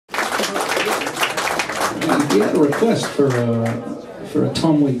We had a request for a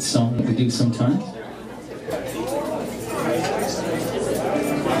Tom Waits song that we do sometimes.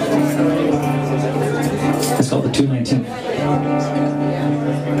 It's called the 219.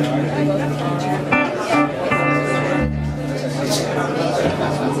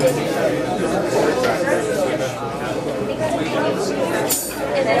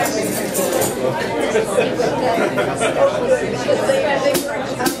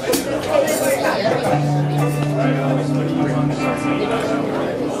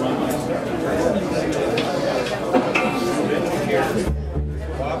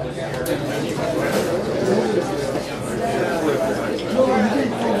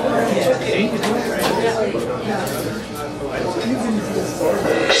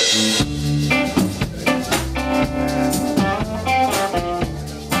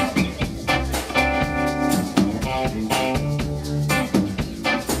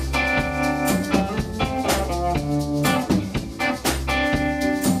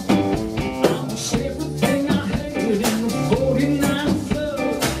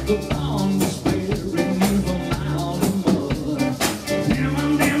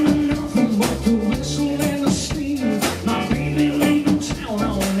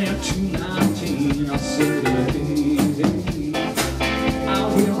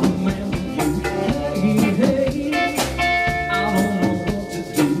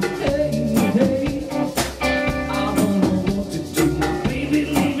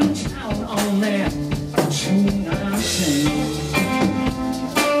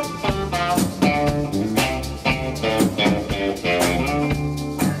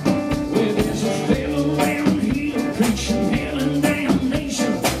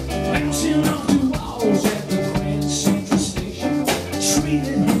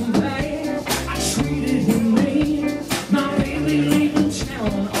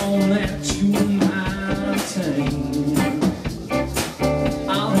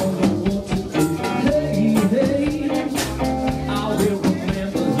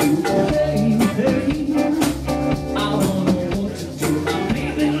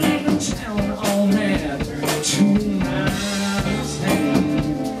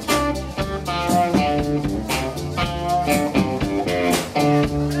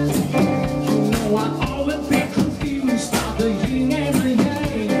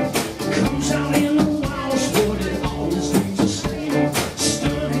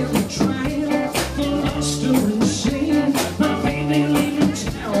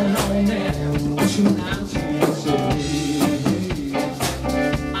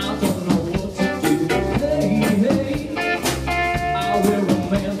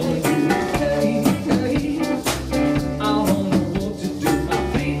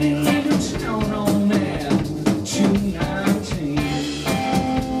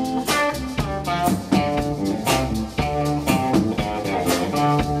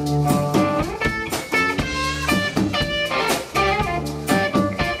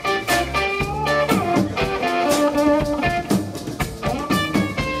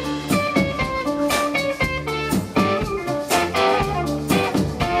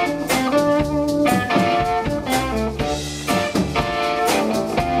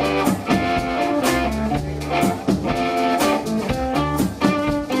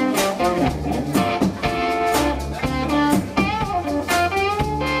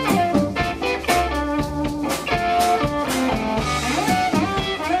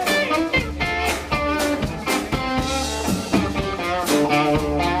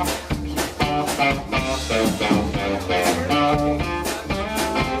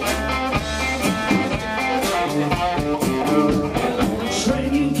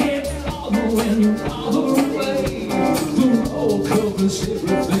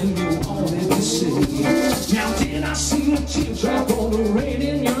 Everything you wanted to say. Now did I see a teardrop or the rain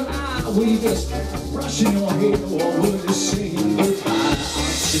in your eye? Were you just brushing your hair or were you saying goodbye? I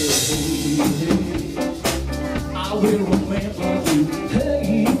said, hey, hey, I will remember you.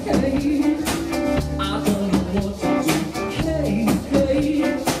 Hey, hey, I don't know what to do. Hey, hey,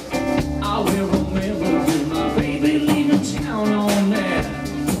 I will remember you. My baby leaving town on that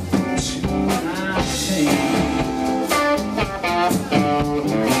 219.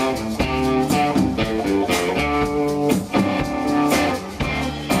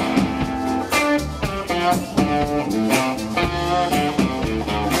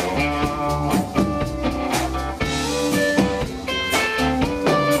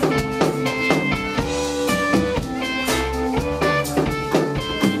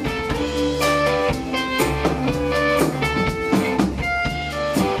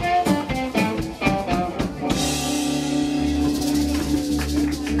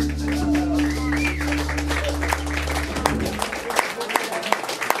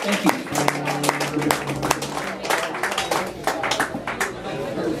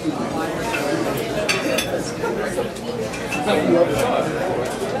 I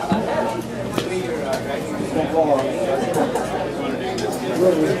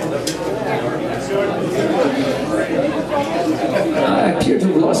appear to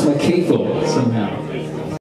have lost my capo somehow.